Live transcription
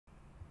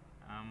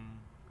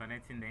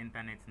connecting the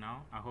internet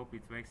now. I hope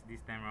it works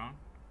this time around.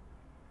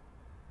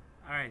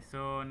 Alright,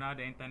 so now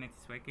the internet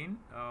is working.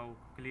 I'll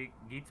click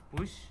git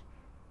push.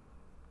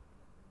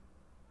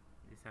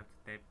 Just have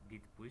to type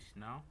git push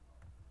now.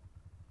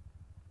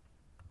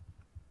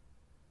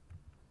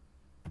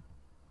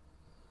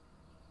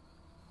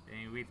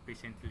 Then wait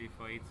patiently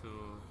for it to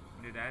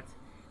do that.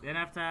 Then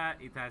after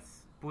it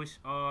has pushed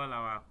all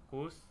our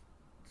codes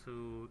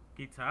to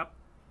GitHub,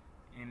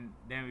 and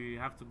then we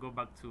have to go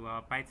back to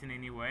our Python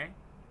anywhere,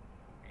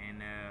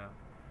 and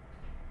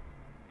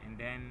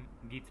then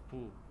git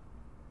pull.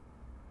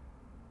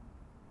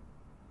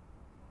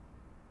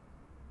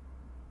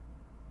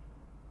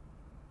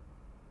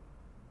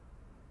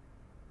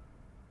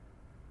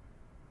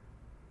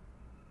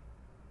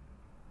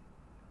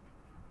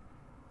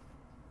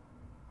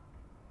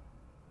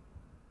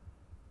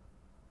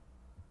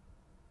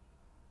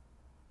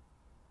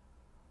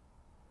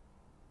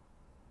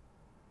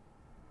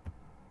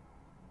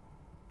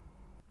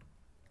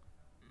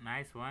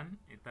 Nice one,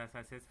 it has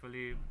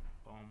successfully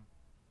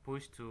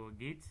pushed to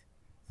git.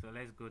 So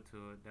let's go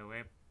to the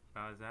web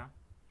browser,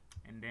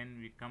 and then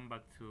we come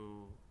back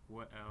to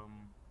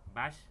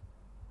bash,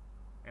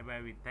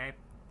 whereby we type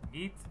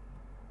git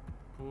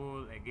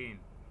pull again.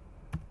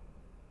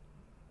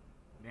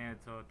 Then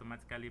it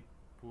automatically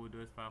pull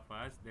those files for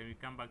us. Then we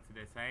come back to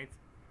the site,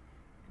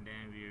 and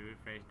then we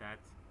refresh that,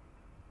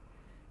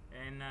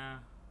 and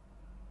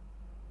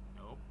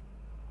nope.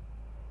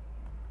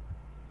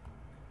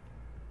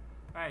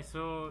 Alright,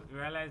 so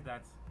realize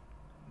that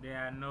there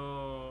are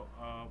no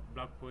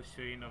blog posts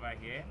showing over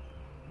here.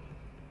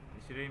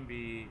 You shouldn't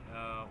be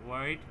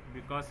worried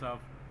because of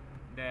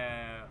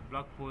the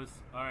blog posts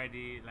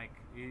already, like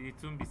it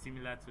won't be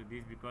similar to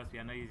this because we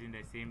are not using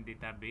the same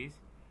database.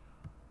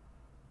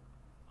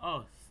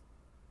 Oh,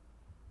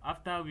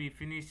 after we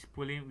finish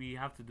pulling, we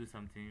have to do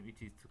something,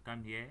 which is to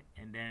come here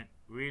and then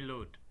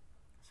reload.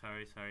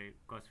 Sorry,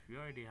 because we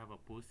already have a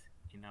post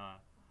in our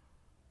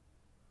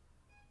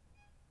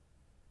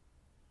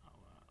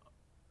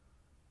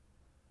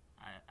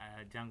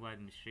Django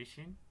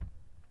administration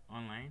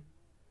online,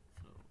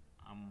 so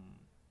I'm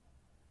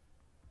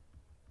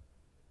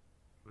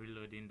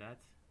reloading that.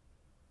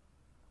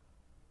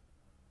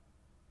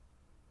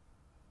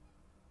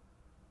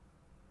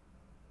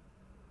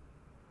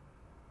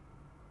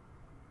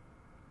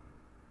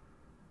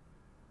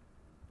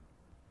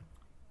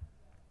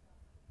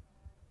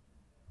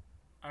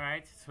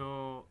 Alright,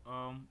 so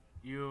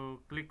you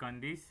click on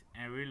this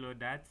and reload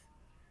that.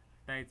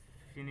 After it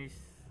finishes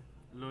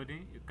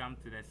loading, you come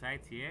to the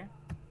site here,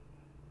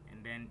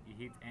 and then you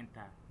hit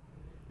enter.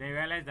 Then you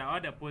realize that all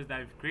the posts that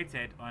we've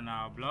created on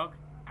our blog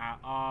are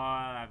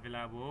all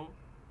available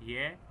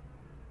here.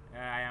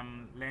 I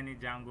am learning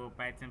Django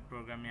Python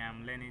programming.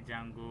 I'm learning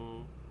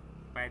Django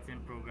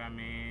Python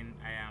programming.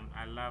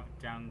 I love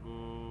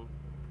Django,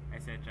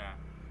 etc.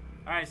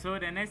 Alright, so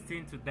the next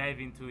thing to dive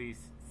into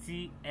is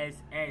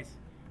CSS,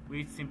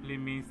 which simply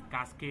means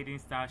cascading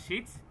style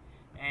sheets.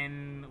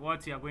 And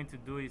what you are going to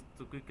do is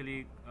to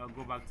quickly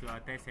go back to our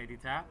text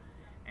editor,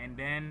 and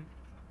then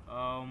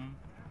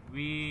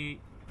we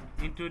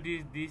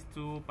introduce these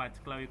two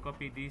particular, we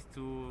copy these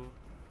two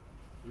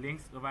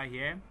links over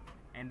here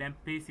and then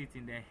paste it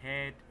in the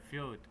head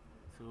field.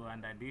 So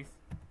under this,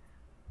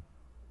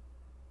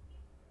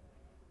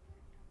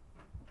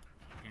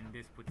 and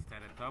just put it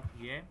at the top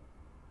here,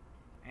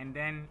 and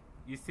then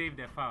you save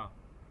the file.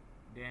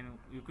 Then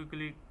you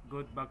quickly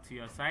go back to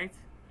your site,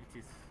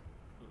 which is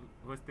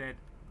hosted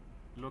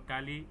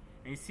locally,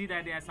 and you see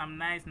that there are some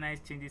nice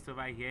changes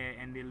over here,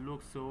 and they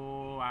look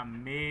so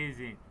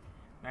amazing.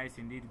 That is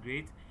indeed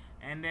great.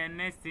 And the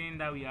next thing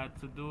that we have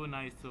to do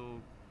now is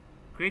to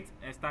create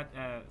a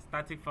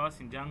static files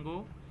in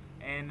Django,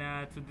 and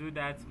to do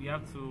that we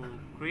have to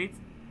create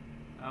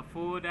a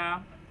folder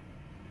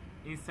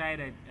inside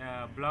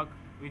a block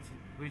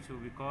which will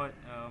be called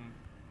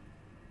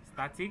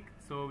static.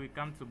 So we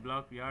come to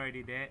block, we are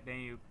already there,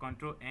 then you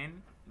Control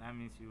N, that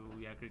means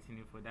we are creating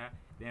a folder,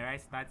 then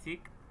write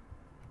static,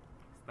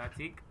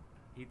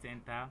 hit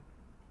enter,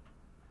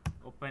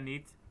 open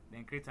it,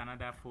 then create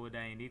another folder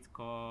in it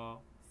called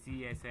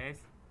CSS,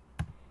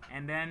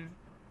 and then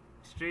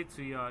straight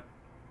to your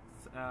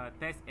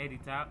text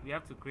editor we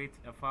have to create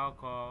a file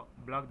called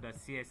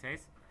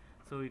block.css.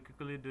 So we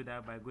quickly do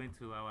that by going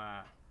to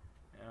our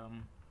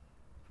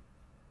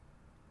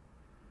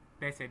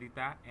text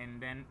editor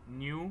and then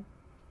new,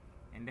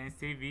 and then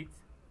save it,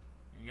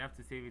 and you have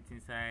to save it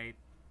inside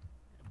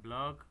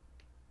blog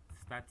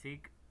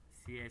static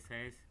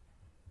CSS,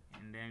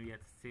 and then we have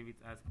to save it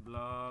as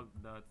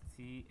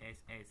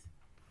blog.css.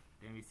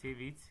 Then we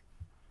save it,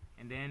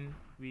 and then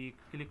we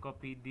quickly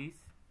copy this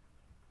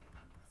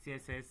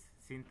CSS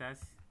syntax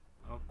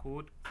or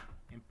code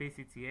and paste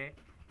it here,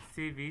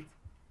 save it.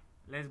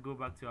 Let's go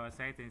back to our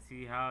site and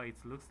see how it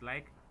looks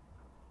like.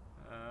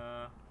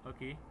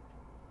 Okay,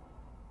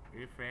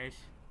 refresh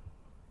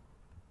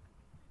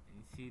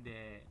and see the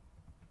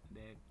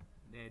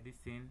this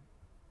thing.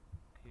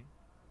 Okay,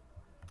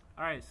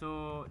 Alright,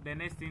 so the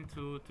next thing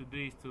to do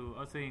is to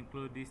also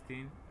include this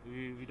thing.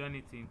 We don't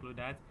need to include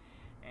that.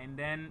 And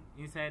then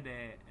inside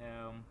the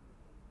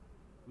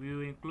we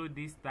will include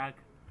this tag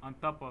on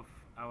top of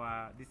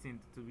our this thing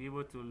to be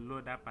able to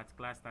load that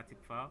particular static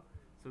file.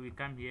 So we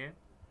come here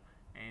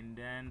and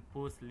then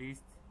post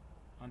list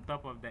on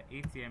top of the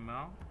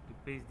HTML. We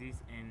paste this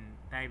and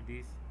type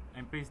this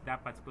and paste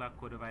that particular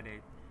code over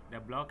the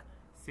block,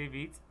 save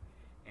it,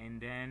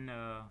 and then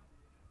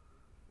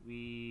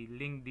we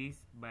link this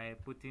by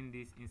putting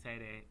this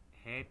inside a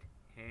head.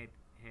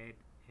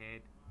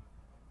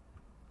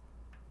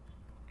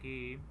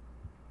 Okay,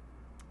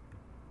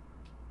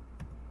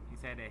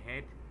 inside the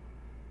head,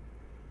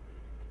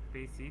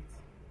 paste it,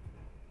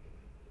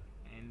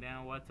 and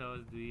then what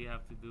else do you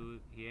have to do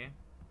here?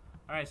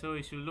 Alright, so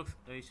it should look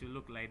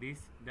like this.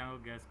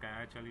 Django girls can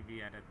actually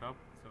be at the top,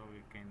 so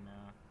we can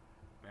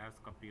perhaps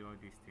copy all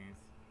these things.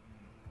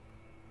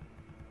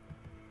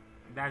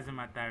 Doesn't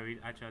matter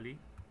actually,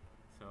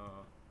 so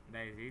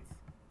that is it.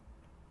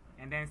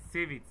 And then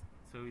save it.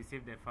 So we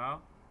save the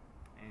file,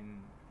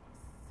 and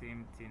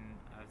same thing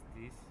as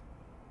this.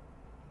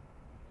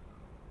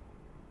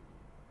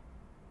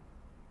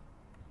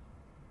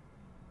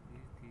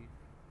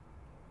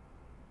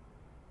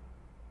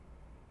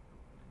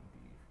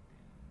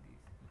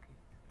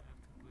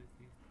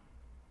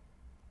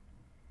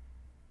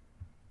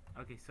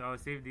 Okay, so I'll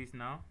save this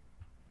now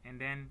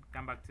and then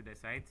come back to the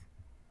site,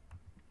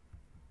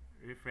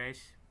 refresh.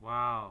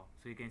 Wow,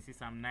 so you can see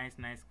some nice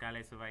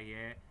colors over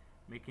here,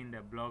 making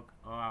the block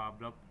or our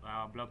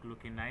block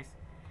looking nice.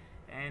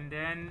 And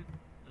then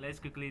let's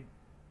quickly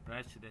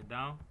brush it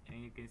down,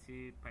 and you can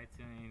see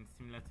pattern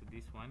similar to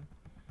this one.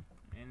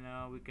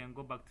 And we can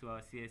go back to our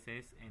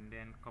CSS and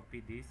then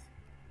copy this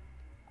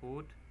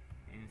code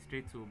and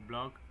straight to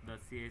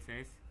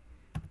blog.css,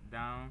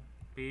 down,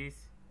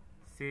 paste,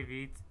 save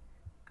it,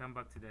 come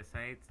back to the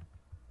site,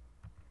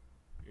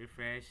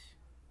 refresh,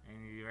 and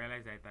you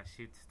realize that it has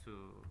shifted to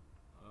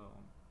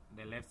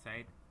the left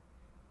side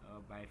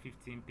by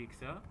 15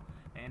 pixels.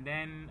 And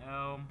then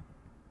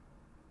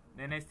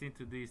the next thing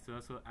to do is to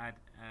also add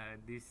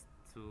this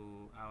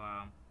to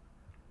our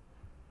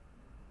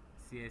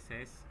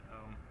CSS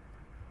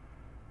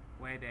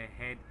where the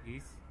head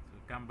is. So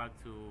come back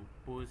to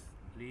post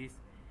list,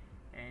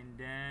 and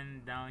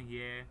then down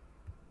here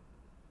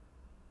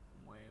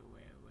where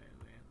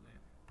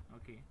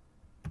okay,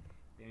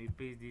 then we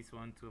paste this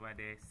one to over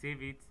there,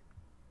 save it,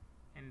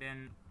 and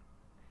then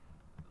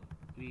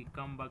we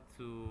come back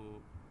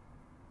to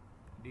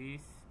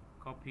this,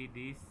 copy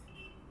this,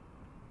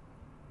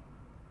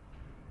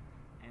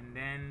 and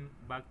then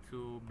back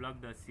to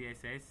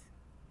blog.css,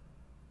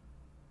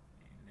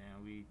 and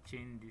then we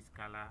change this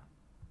color,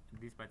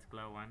 this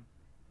particular one,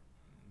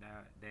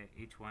 the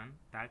H1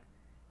 tag,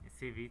 and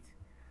save it.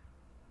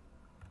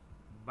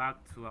 Back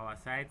to our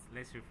site,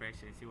 let's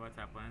refresh and see what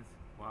happens.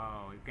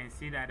 Wow, you can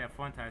see that the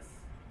font has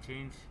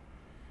changed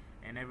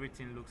and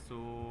everything looks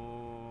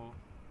so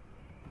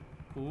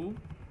cool.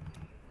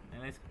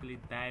 And let's quickly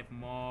dive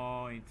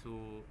more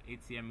into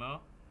HTML.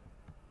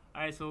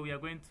 Alright, so we are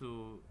going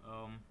to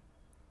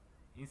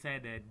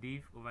inside the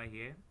div over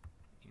here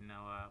in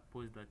our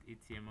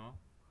post.html,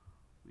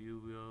 we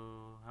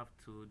will have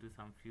to do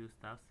some few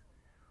stuffs,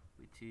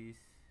 which is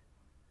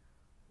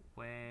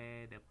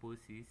where the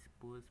post is.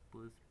 Post.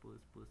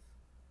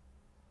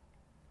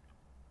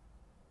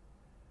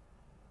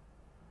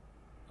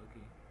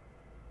 Okay.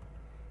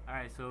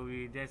 Alright, so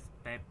we just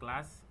type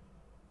class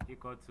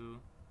equal to,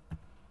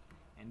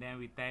 and then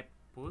we type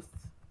post,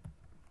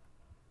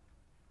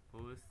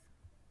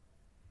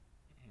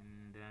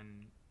 and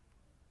then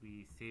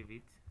we save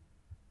it.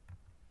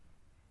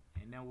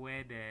 And then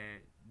where the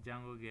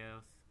Django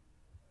girls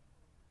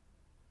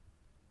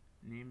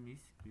name is,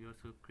 we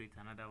also create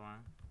another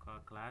one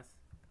called class.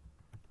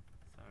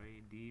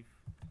 Sorry, div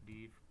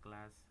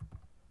class,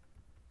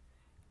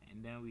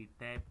 and then we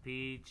type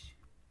page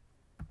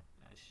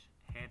dash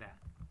header.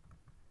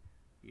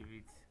 Give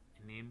it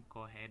a name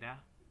called header.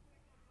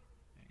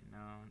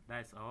 And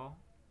that's all.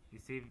 You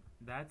save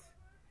that,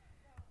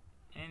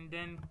 and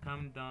then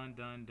come down,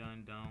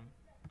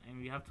 and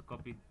we have to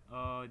copy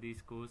all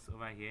these codes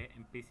over here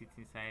and paste it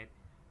inside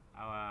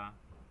our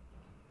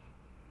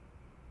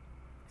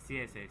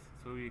CSS.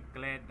 So we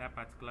clear that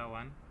particular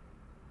one.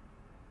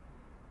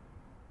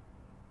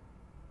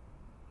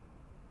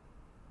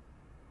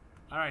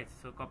 Alright,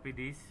 so copy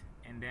this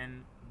and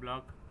then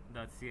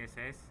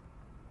block.css.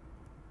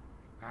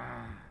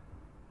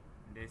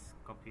 Let's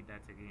copy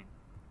that again.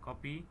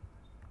 Copy,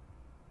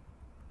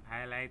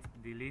 highlight,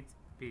 delete,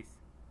 paste.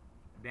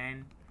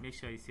 Then make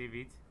sure you save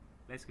it.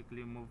 Let's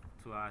quickly move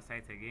to our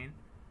site again.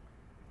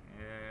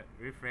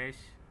 Refresh.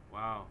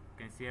 Wow,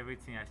 you can see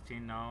everything has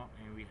changed now,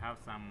 and we have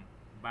some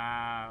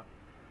bar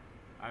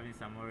having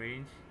some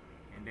orange,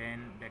 and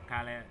then the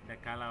color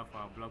of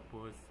our blog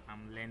post,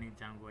 I'm learning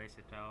Django,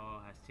 etc.,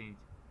 all has changed.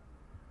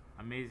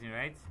 Amazing,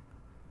 right?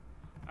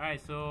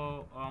 Alright,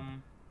 so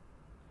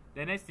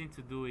the next thing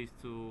to do is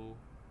to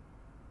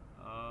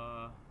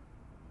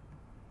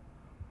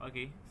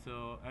okay,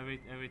 so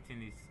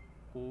everything is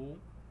cool.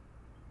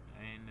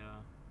 And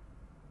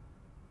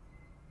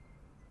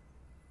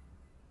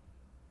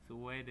so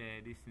where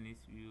this is,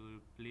 we will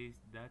replace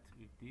that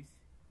with this.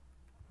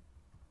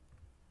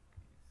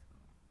 Okay, so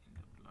in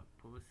the blog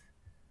post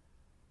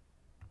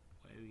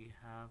where we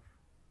have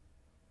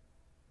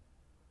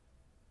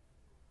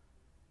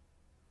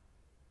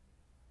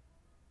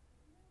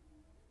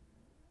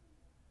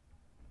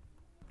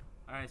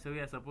alright, so we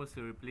are supposed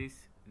to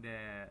replace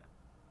the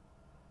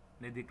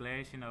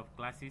declaration of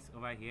classes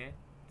over here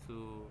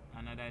to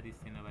another this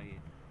thing over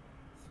here.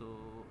 So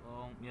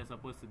we are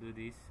supposed to do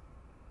this,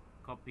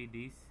 copy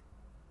this,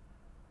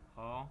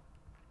 or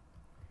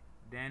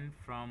then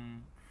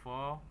from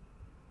 4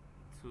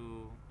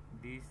 to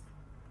this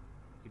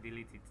we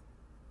delete it.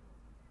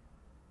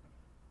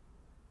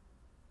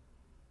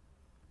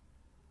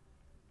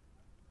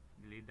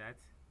 Delete that,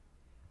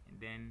 and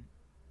then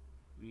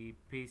we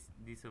paste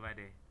this over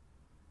there,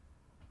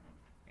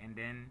 and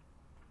then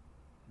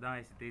don't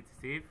hesitate to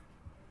save.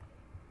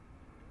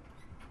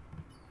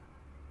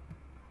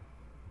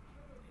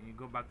 And you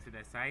go back to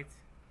the site,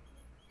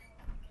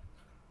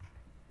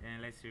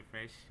 and let's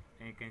refresh,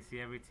 and you can see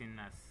everything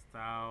as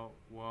style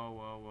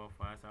wow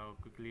for us. I'll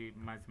quickly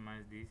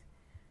maximize this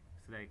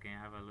so that you can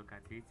have a look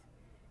at it.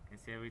 You can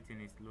see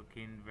everything is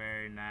looking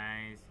very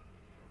nice.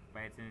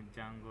 Python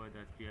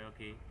Django.py.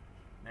 Okay,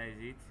 that is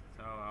it.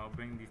 So I'll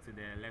bring this to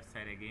the left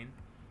side again.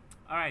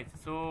 Alright,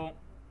 so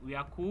we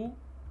are cool.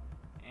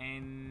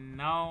 And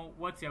now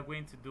what you're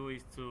going to do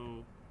is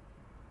to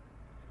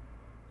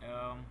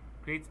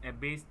create a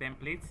base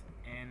template,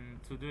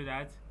 and to do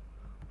that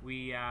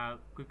we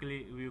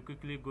will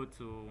quickly go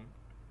to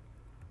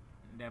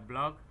the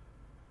blog,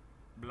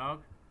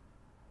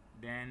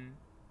 then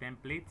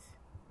templates,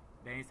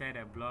 then inside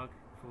the blog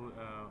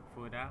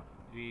folder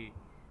we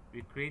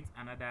create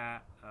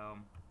another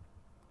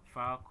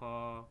file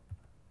called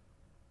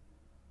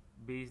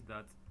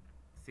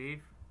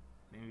base.save.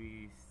 then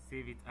we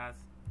save it as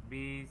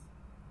base.html,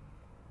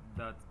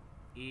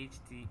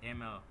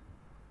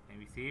 and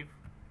we save.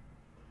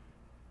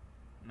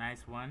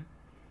 Nice one.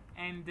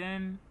 And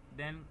then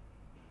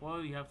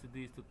all you have to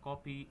do is to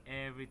copy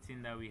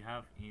everything that we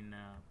have in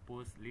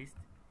post list.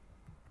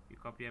 You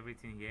copy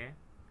everything here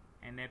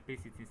and then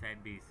paste it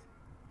inside base.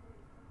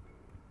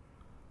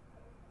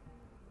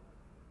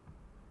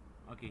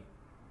 Okay,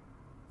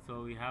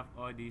 so we have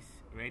all this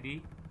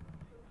ready,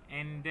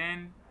 and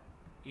then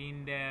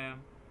in the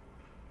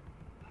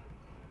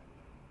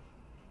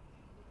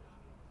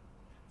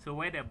so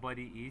where the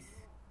body is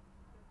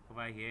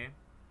over here,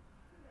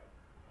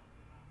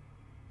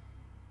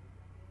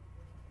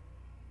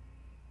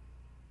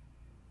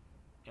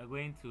 you're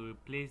going to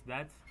replace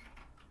that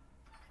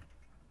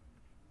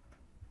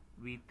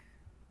with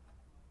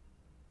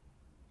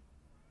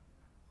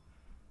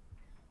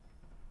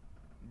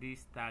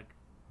this tag.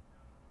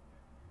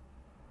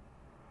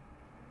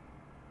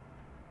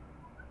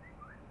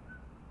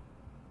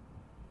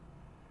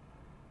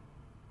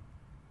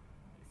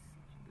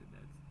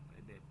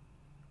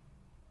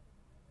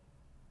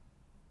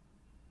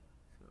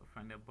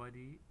 From the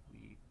body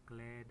we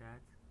clear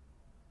that,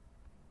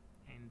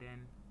 and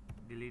then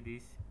delete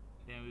this,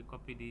 then we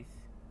copy this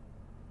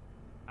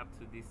up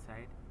to this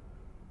side.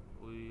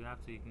 We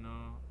have to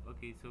ignore,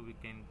 okay, so we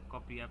can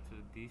copy up to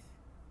this,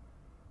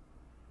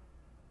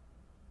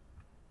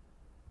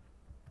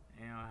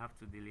 and I'll have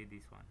to delete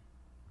this one.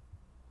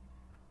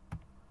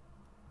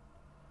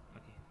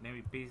 Okay, then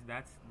we paste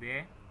that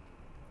there,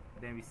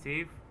 then we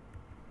save,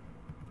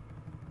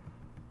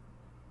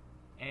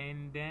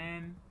 and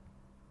then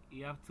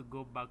you have to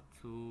go back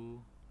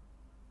to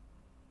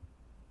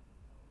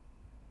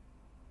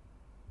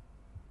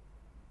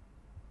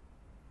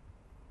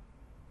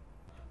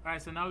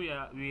alright, so now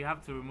we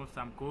have to remove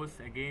some codes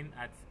again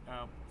at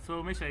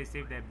so make sure you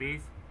save the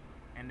base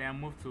and then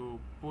move to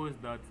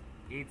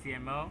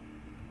post.html,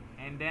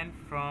 and then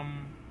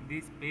from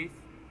this place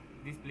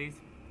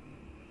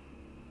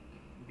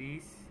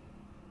this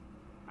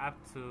up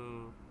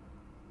to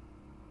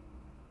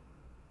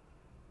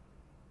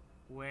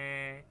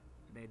where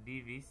the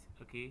div is,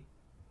 okay,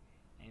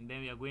 and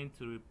then we are going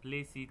to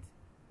replace it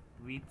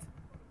with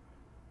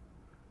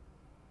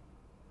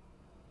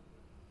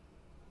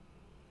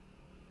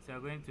so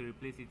we're going to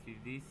replace it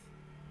with this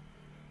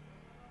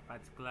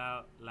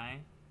particular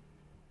line.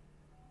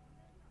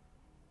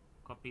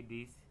 Copy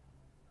this,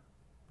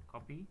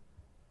 copy,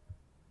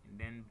 and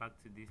then back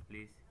to this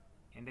place,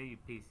 and then you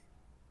paste.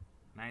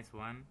 Nice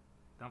one.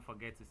 Don't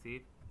forget to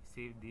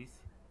save this,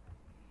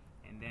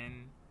 and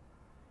then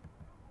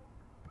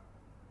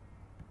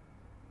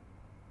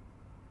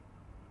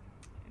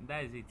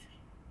that is it.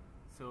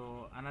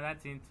 So another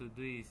thing to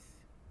do is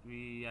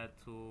we have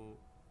to,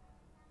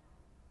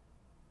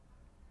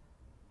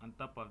 on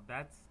top of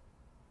that,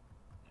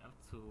 you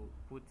have to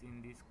put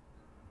in this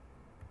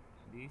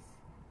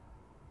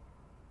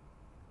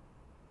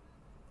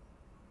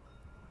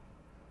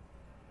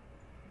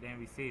then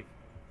we save,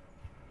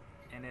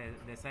 and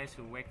the site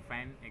should work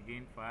fine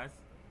again for us.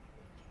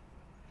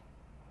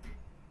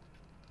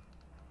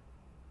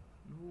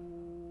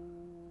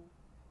 No.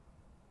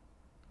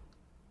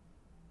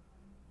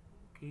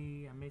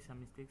 made some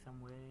mistake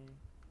somewhere.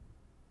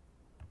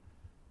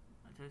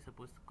 I'm actually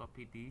supposed to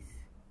copy this.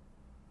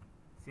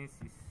 Since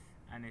it's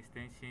an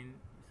extension,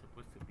 it's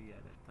supposed to be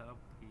at the top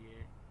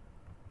here.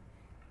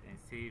 Then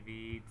save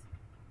it.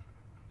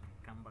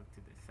 Come back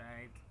to the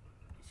site.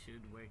 It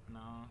should work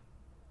now.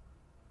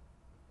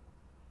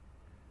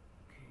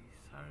 Okay,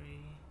 sorry.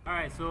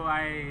 Alright, so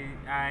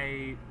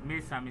I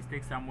made some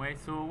mistakes somewhere.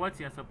 So what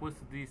you're supposed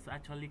to do is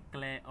actually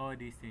clear all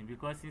these things,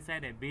 because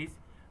inside the base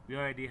we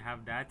already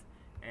have that,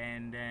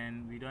 and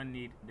then we don't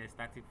need the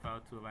static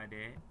file 2 over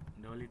there.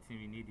 The only thing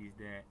we need is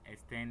the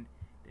extend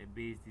the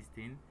base this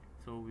thing.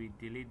 So we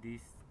delete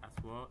this as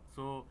well.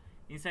 So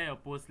inside your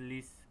post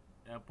list,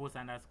 post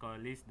underscore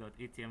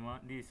list.html,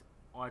 this is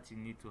what you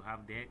need to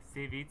have there.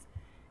 Save it,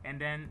 and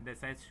then the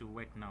site should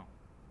work now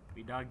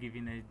without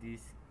giving us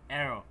this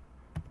error.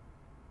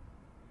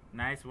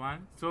 Nice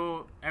one.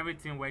 So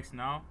everything works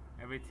now,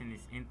 everything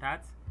is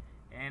intact,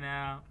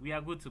 and we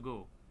are good to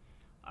go.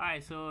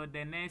 Alright, so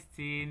the next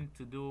thing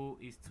to do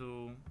is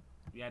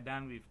we are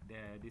done with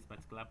this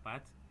particular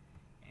part,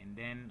 and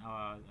then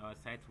our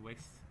site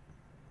works.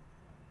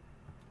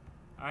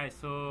 Alright,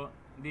 so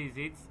this is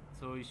it.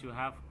 So you should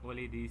have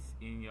only this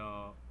in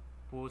your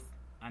post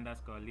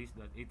underscore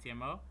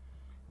list.html,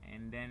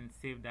 and then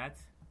save that.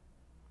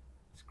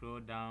 Scroll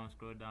down,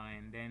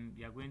 and then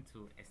we are going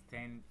to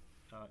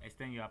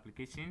extend your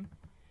application.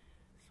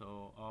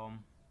 So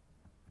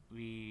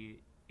we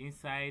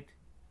inside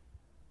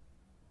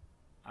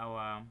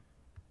our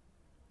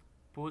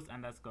post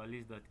underscore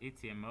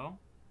list.html,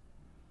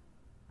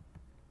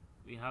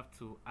 we have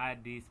to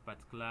add this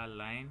particular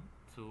line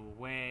to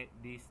where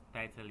this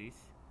title is,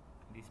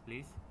 this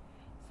place.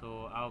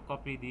 So I'll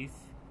copy this,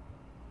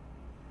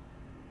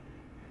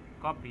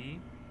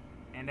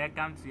 and then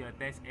come to your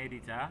text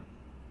editor,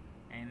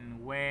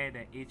 and where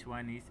the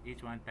h1 is,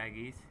 h1 tag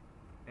is,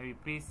 then we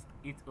paste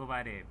it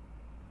over there.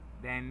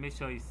 Then make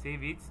sure you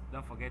save it,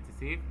 don't forget to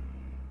save.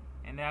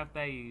 And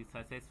after you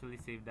successfully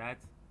save that,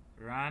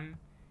 run,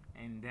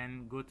 and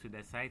then go to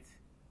the site.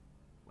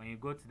 When you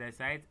go to the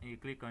site and you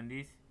click on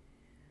this,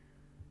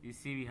 you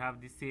see we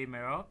have the same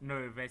error, no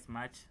reverse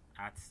match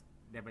at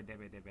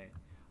debe.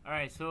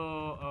 Alright,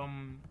 so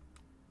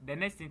the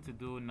next thing to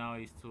do now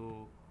is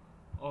to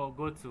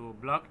go to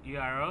block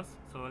URLs.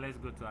 So let's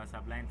go to our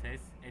Sublime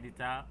Text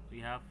editor. We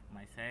have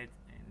my site,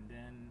 and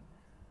then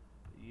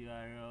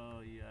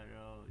URL.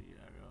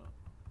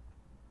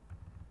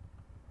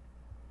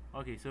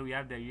 Okay, so we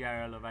have the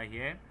URL over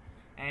here,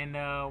 and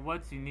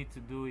what you need to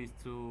do is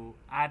to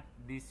add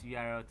this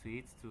URL to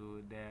it,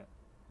 to the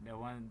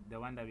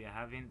one that we are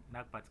having,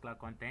 that particular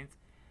content.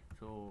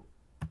 So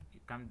you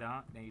come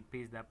down, then you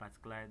paste that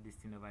particular this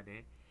thing over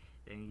there,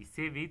 then you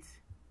save it.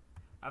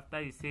 After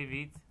you save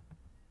it,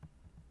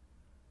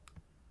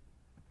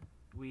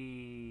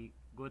 we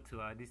go to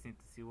our this thing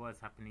to see what's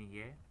happening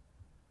here.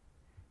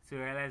 So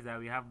realize that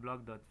we have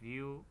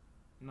block.view,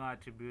 no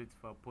attributes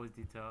for post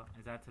detail.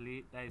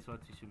 Exactly, that is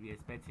what you should be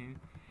expecting.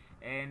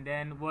 And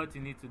then what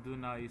you need to do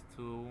now is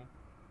to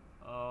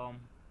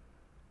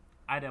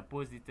add a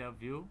post detail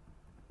view.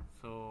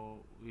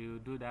 So we'll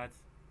do that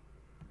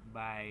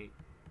by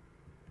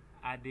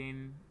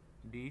adding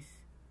this,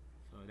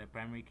 so the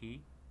primary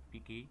key, p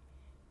key.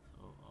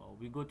 So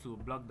we go to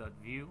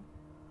block.view,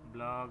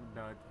 okay,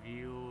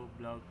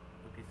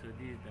 so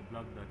this is the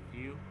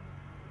block.view,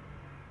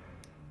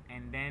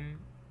 and then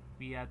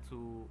we have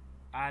to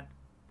add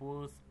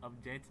post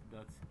object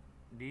dot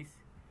this.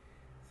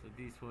 So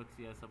this is what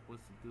you are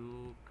supposed to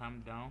do.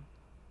 Come down.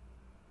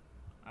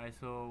 Alright,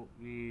 so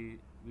we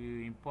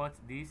import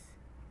this,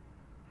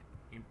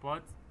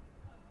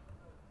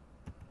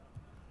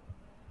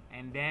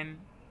 and then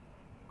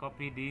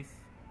copy this,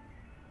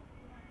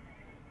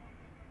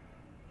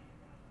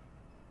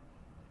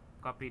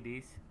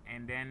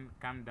 and then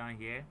come down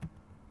here,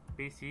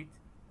 paste it,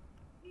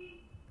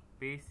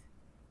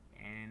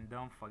 and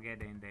don't forget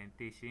the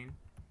indentation,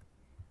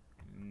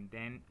 and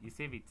then you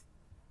save it.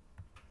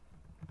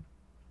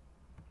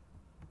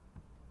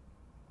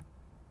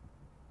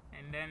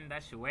 And then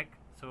that should work.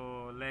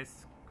 So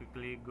let's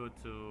quickly go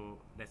to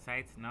the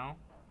site now.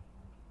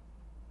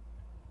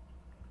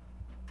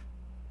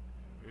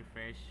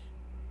 Refresh.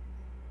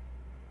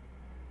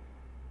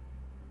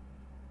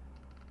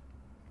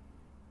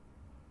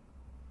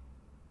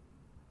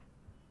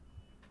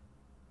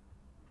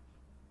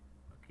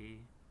 Okay.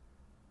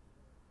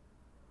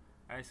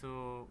 Alright,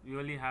 so we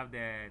only have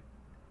the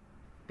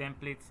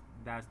template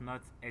does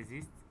not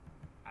exist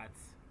at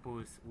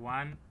post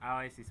 1.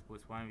 Ours is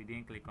post 1. We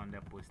didn't click on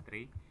the post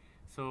 3.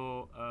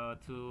 So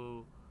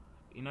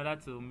in order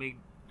to make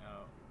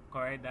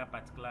correct that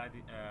particular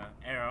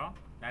error,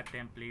 that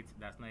template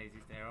does not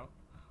exist error,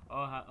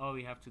 all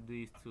we have to do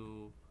is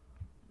to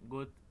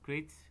go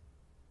create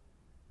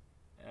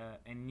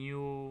a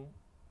new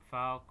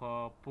file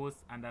called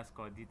post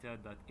underscore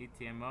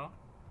detail.html.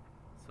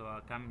 So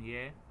I'll come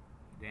here,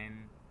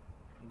 then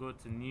go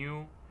to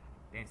new,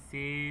 then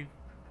save,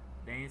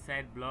 then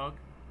inside blog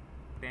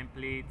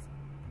template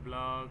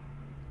blog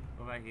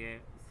over here,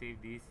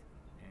 save this,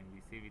 and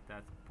we save it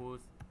as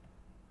post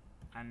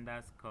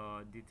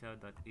underscore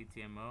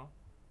detail.html,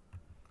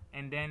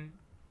 and then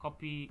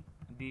copy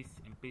this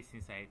and paste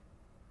inside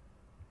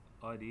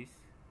all this.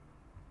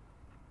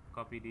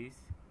 Copy this,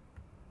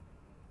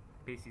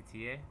 paste it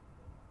here,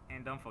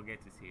 and don't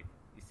forget to save.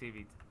 You save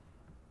it.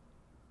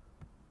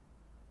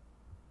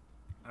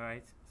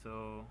 Alright,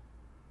 so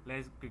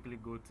let's quickly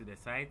go to the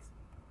site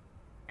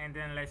and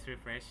then let's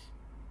refresh,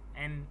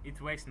 and it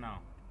works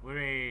now.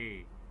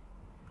 Hooray!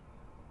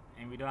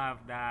 And we don't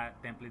have that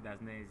template that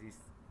doesn't exist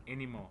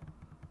anymore.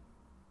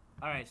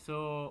 Alright,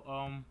 so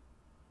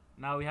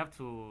now we have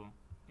to,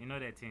 you know,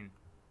 the thing.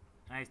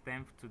 Now it's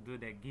time to do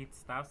the git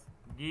stuff.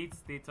 Git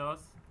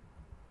status,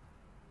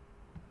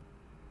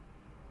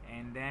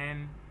 and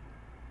then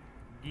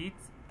git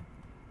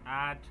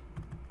add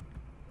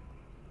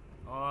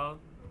all,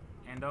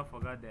 and don't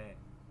forget the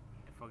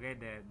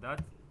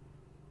dot,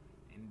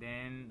 and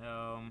then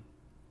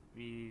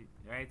we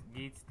write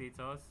git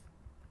status,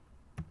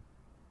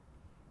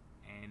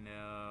 and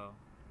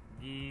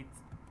git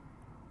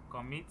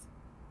commit.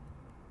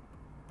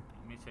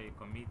 Make sure you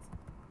commit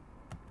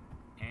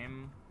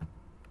m,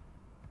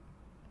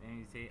 then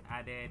you say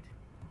added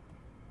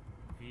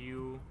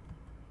view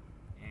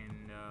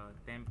and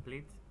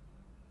template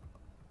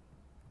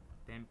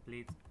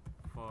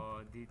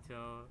for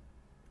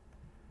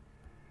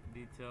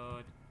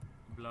detailed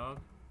blog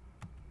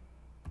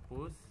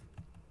post,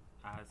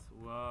 as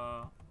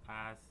well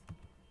as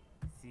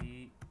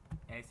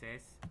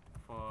CSS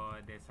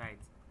for the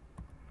site.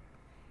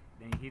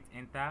 Then you hit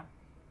enter,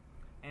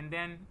 and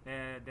then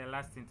the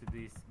last thing to do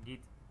is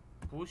git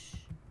push.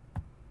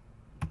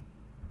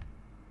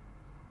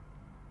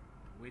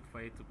 Wait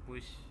for it to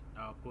push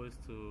our post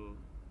to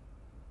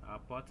our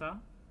portal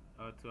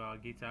or to our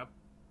GitHub.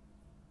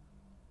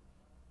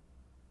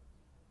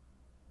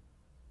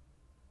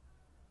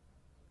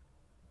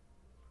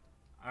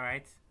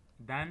 Alright,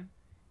 done.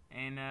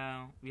 And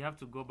we have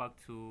to go back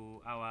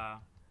to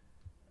our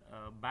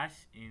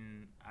bash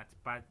at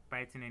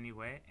Python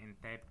anywhere and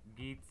type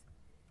git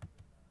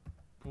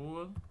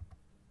pull.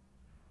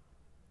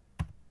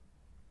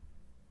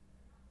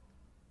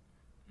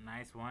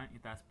 Nice one,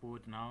 it has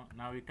pulled now.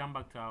 Now we come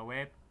back to our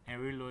web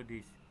and reload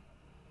this.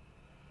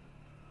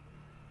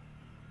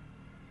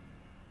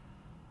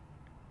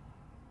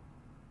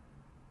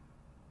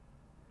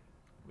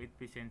 Wait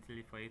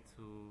patiently for it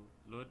to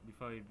load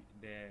before it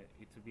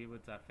will be able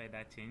to affect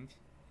that change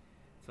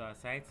to our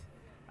site.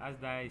 As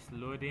that is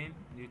loading,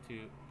 due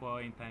to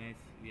poor internet,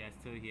 we are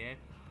still here.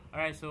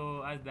 Alright,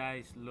 so as that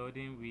is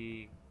loading,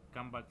 we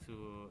come back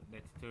to the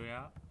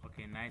tutorial.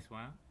 Okay, nice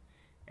one.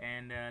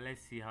 And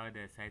let's see how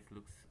the site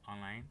looks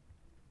online.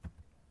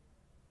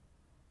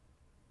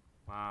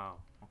 Wow,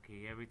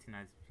 okay, everything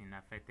has been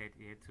affected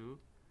here too.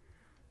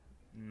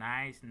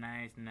 Nice.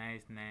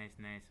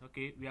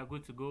 Okay, we are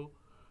good to go.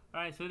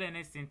 Alright, so the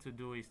next thing to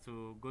do is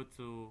to go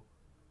to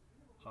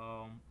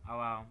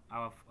our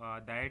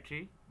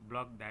directory,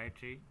 blog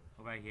directory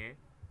over here,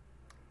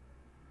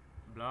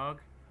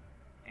 blog,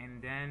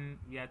 and then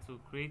we have to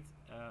create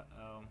a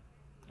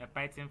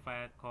Python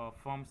file called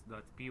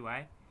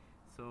forms.py.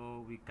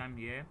 So we come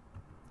here,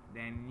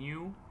 then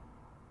new,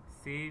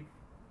 save,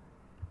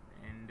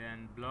 and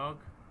then blog,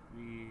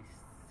 we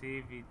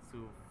save it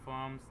to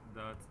forms.py,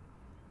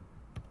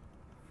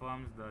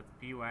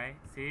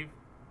 save.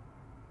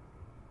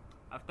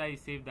 After you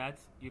save that,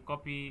 you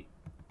copy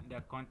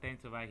the content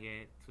over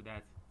here to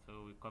that. So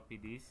we copy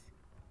this,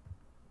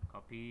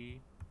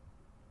 copy,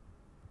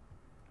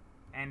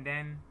 and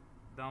then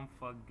don't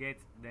forget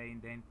the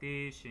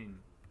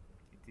indentation.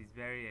 It is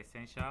very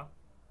essential.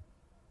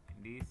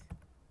 And this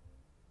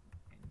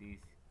and this.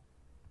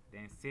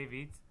 Then save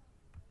it.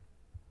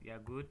 We are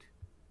good.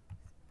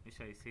 Make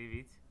sure you save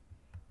it.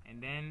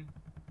 And then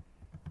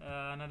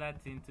another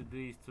thing to do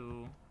is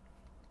to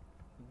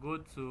go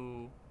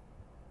to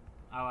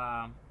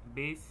our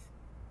base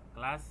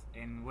class,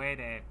 and where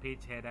the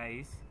page header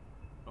is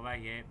over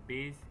here,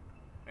 base,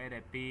 where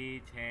the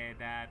page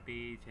header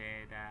is,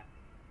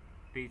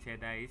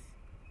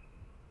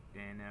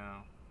 then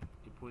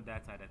you put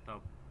that at the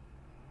top.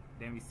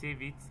 Then we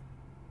save it.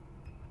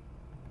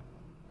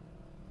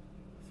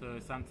 So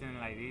something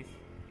like this,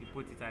 you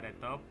put it at the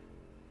top,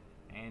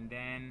 and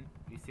then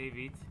we save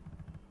it,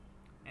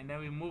 and then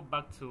we move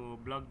back to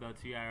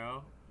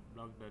blog.url,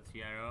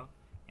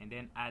 and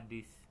then add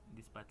this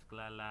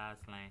particular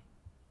last line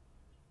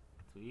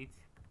to it.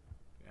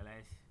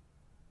 Realize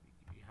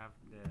you have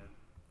the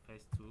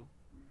first two.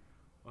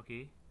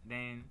 Okay,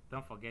 then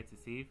don't forget to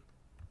save.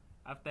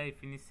 After you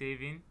finish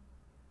saving,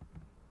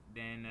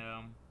 then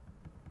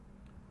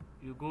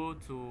you go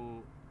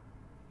to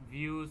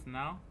views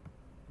now,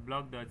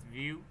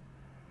 blog.view,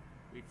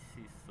 which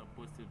is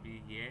supposed to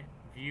be here,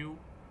 view.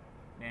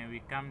 Then we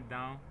come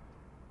down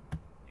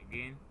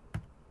again.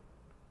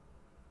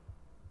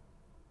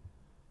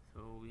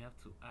 So we have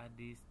to add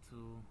this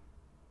to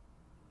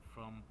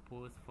from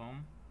post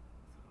form.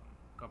 So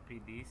copy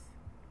this,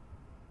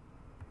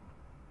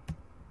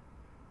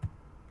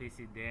 paste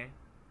it there,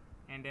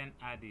 and then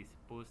add this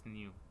post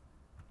new.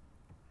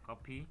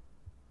 Copy,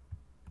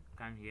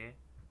 come here,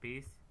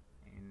 paste,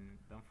 and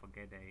don't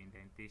forget the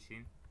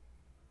indentation.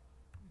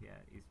 Yeah,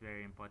 it's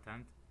very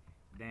important.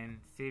 Then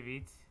save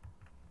it.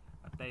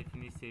 After you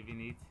finish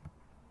saving it,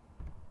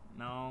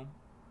 now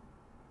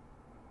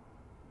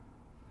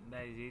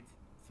that is it.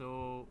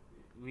 So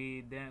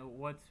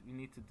what we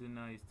need to do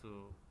now is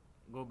to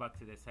go back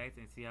to the site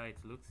and see how it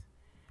looks.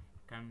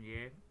 Come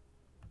here,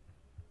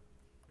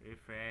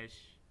 refresh.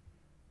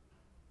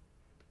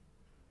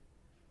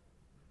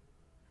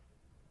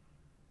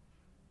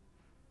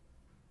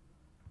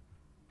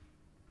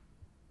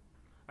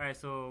 Alright,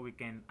 so we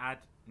can add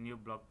new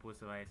blog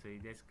post. Alright, so you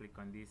just click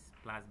on this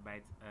plus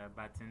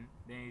button,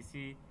 then you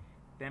see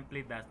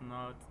template does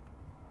not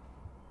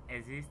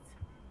exist,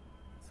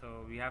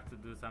 so we have to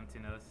do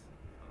something else.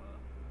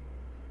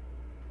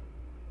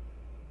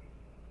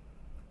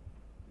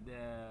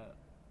 The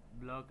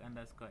blog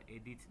underscore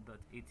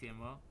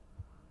edit.html.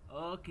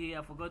 Okay,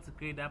 I forgot to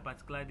create that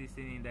particular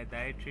thing in the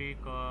directory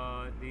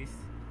called this,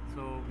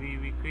 so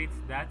we create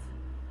that.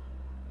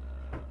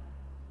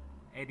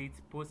 Edit,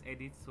 post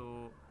edit,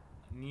 so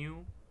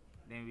new,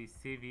 then we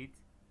save it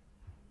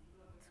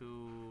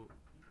to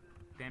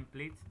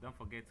template. Don't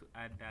forget to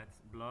add that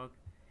blog,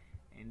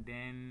 and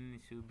then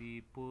it should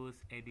be post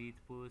edit,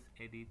 post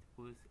edit,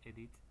 post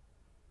edit.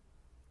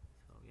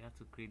 So we have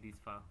to create this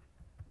file,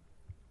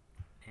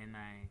 and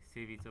I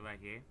save it over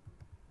here,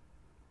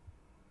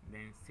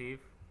 then save.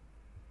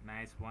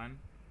 Nice one.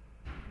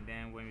 And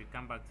then when we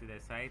come back to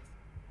the site,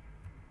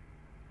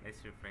 let's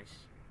refresh.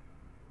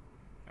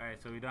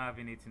 Alright, so we don't have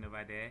anything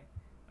over there.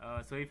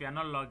 So if you are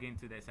not logged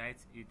into the site,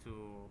 it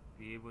will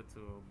be able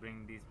to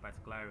bring this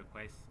particular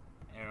request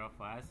error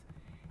for us.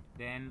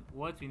 Then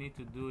what we need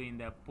to do in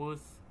the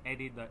post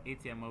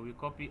edit.html, we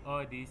copy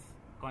all this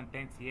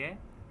content here,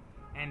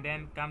 and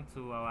then come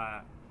to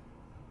our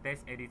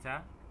text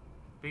editor,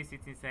 paste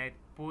it inside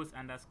post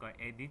underscore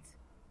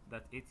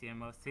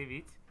edit.html, save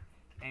it,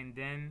 and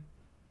then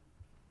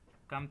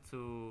come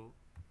to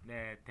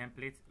the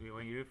template.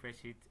 When you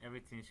refresh it,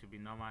 everything should be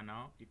normal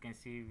now. You can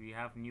see we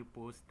have new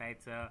post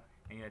title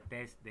and your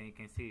text, then you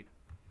can see it.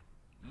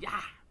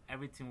 Yeah,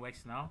 everything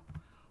works now.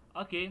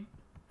 Okay,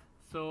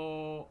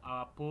 so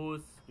our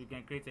post, we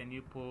can create a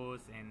new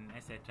post and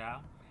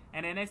etc.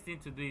 And the next thing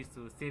to do is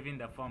to save in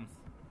the forms.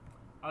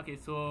 Okay,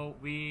 so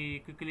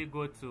we quickly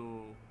go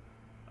to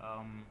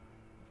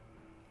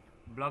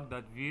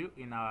blog.view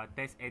in our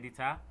text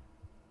editor,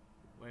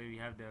 where we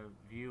have the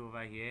view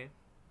over here,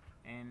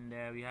 and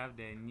we have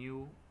the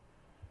new,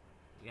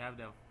 we have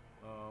the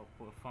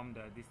form,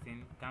 this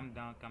thing. Come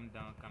down.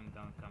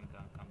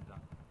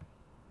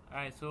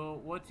 Alright, so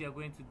what you are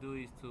going to do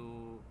is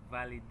to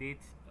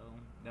validate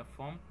the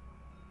form.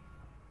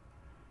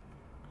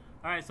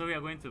 Alright, so we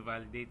are going to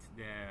validate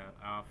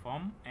our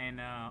form,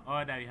 and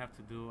all that you have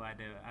to do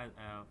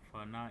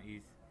for now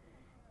is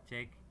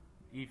check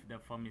if the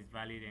form is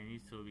valid, and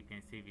if so we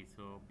can save it.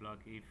 So block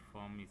if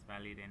form is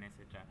valid, and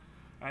etc.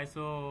 Alright,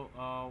 so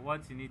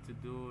what you need to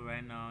do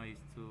right now is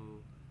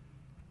to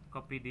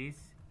copy this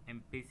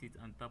and paste it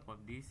on top of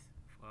this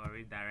for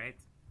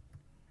redirect,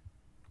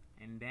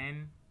 and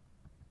then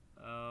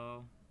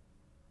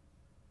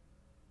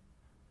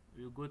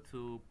we'll go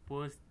to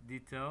post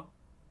detail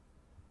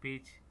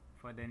page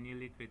for the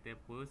newly created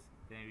post.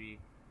 Then we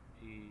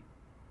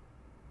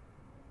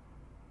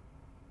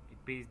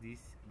paste this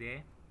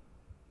there.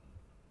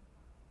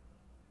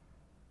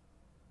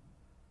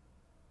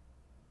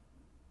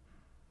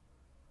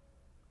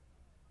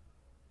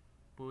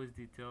 Post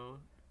detail,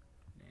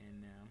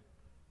 then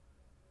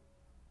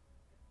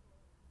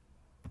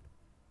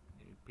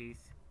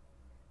paste,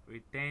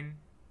 return,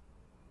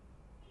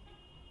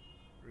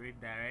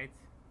 redirect,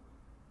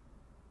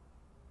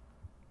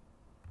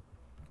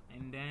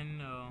 and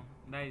then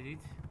that is it.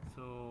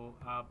 So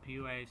our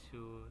PUI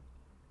should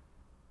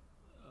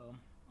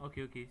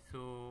okay,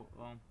 so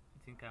I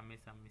think I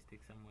made some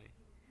mistake somewhere.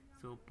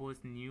 So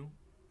post new,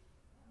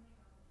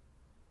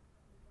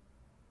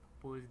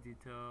 post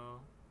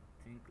detail,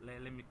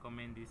 let me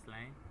comment this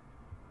line,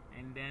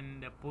 and then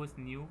the post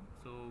new,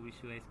 so we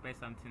should expect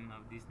something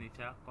of this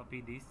nature.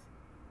 Copy this,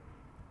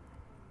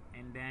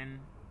 and then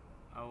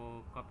I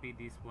will copy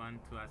this one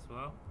too as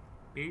well,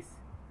 paste,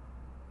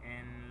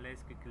 and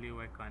let's quickly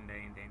work on the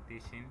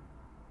indentation.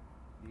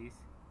 This,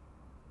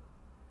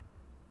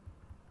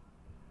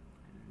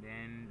 and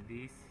then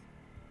this,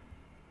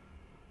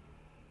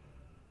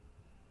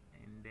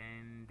 and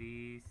then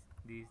this,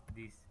 then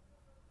this,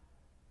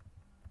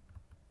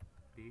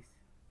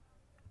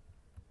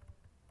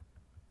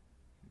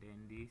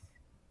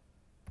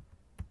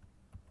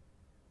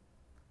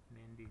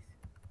 then this.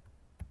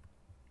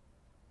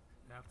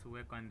 You have to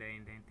work on the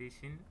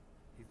indentation.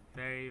 It's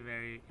very,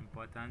 very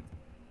important.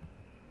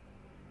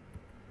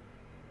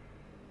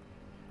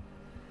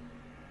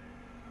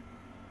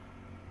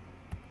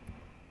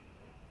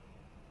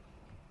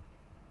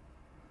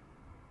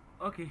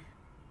 Okay,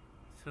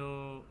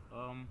 so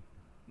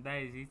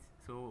that is it.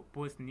 So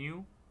post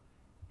new,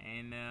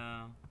 and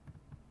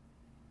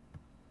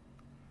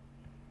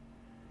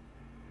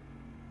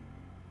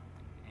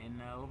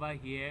over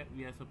here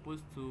we are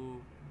supposed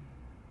to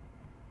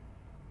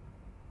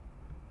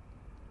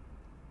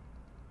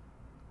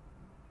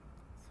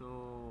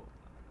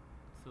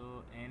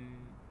So and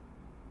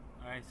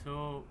alright,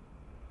 so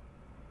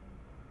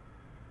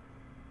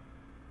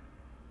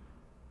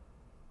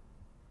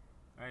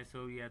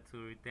we have to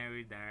return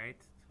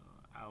redirect.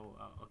 So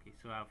okay,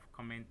 so I've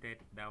commented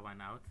that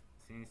one out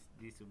since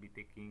this will be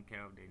taking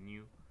care of the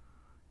new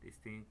this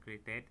thing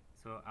created.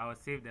 So I'll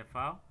save the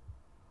file.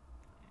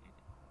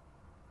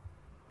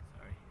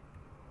 Sorry.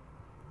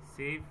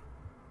 Save,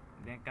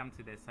 then come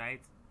to the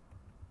site.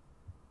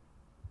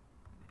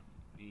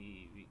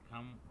 We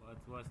come,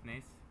 what's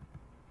next?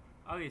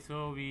 Okay,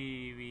 so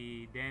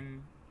we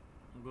then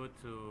go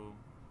to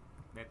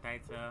the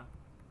title,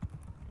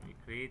 we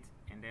create,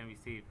 and then we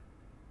save.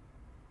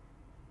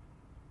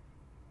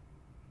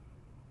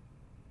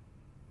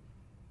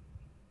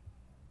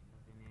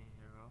 Any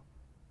error?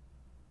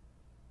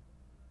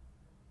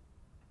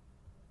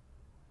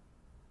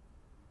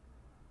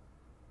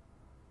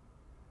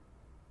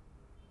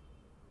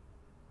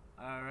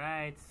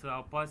 Alright, so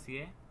I'll pause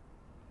here.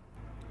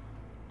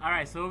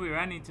 Alright, so we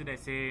run into the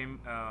same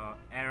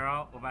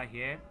error over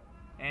here,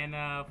 and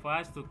for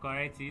us to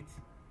correct it,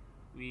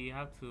 we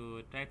have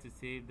to try to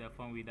save the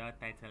form without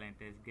title and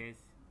text. Guess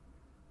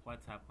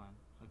what's happened?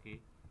 Okay,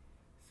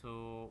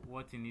 so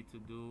what you need to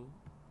do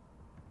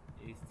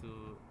is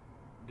to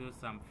do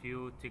some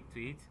few tweak to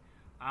it.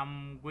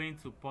 I'm going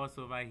to pause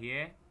over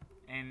here,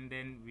 and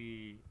then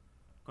we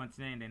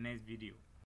continue in the next video.